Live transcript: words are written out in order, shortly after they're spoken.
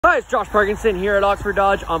Hi, it's Josh Parkinson here at Oxford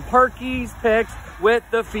Dodge on Parky's Picks with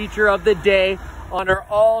the feature of the day on our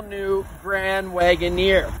all-new Grand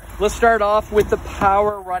Wagoneer. Let's start off with the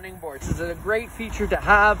power running boards. This is a great feature to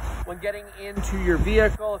have when getting into your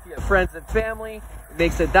vehicle. If you have friends and family, it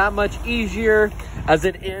makes it that much easier as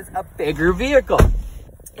it is a bigger vehicle.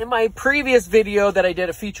 In my previous video that I did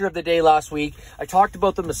a feature of the day last week, I talked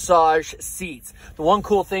about the massage seats. The one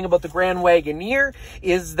cool thing about the Grand Wagoneer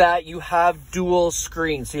is that you have dual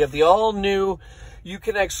screens. So you have the all-new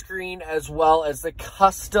Uconnect screen as well as the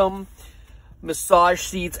custom massage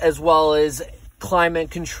seats as well as climate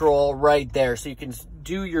control right there. So you can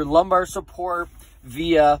do your lumbar support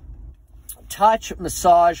via touch,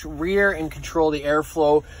 massage, rear, and control the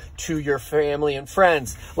airflow to your family and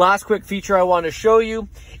friends. Last quick feature I want to show you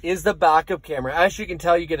is the backup camera. As you can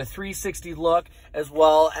tell, you get a 360 look as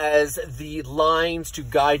well as the lines to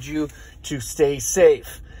guide you to stay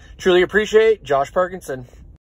safe. Truly appreciate Josh Parkinson.